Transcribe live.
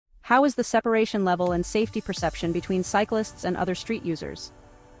How is the separation level and safety perception between cyclists and other street users?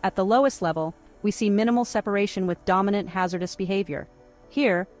 At the lowest level, we see minimal separation with dominant hazardous behavior.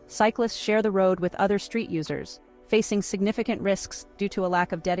 Here, cyclists share the road with other street users, facing significant risks due to a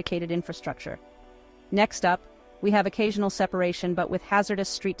lack of dedicated infrastructure. Next up, we have occasional separation but with hazardous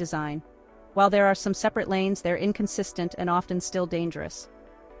street design. While there are some separate lanes, they're inconsistent and often still dangerous.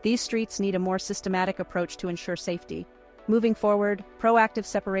 These streets need a more systematic approach to ensure safety. Moving forward, proactive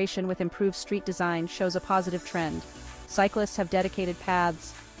separation with improved street design shows a positive trend. Cyclists have dedicated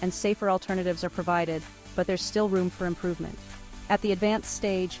paths, and safer alternatives are provided, but there's still room for improvement. At the advanced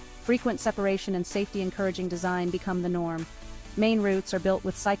stage, frequent separation and safety-encouraging design become the norm. Main routes are built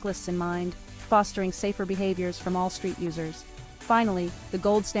with cyclists in mind, fostering safer behaviors from all street users. Finally, the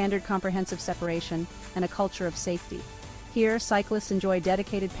gold standard comprehensive separation and a culture of safety. Here, cyclists enjoy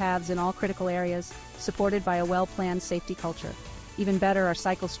dedicated paths in all critical areas, supported by a well-planned safety culture. Even better are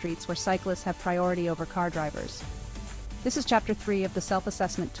cycle streets where cyclists have priority over car drivers. This is Chapter 3 of the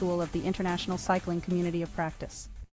self-assessment tool of the International Cycling Community of Practice.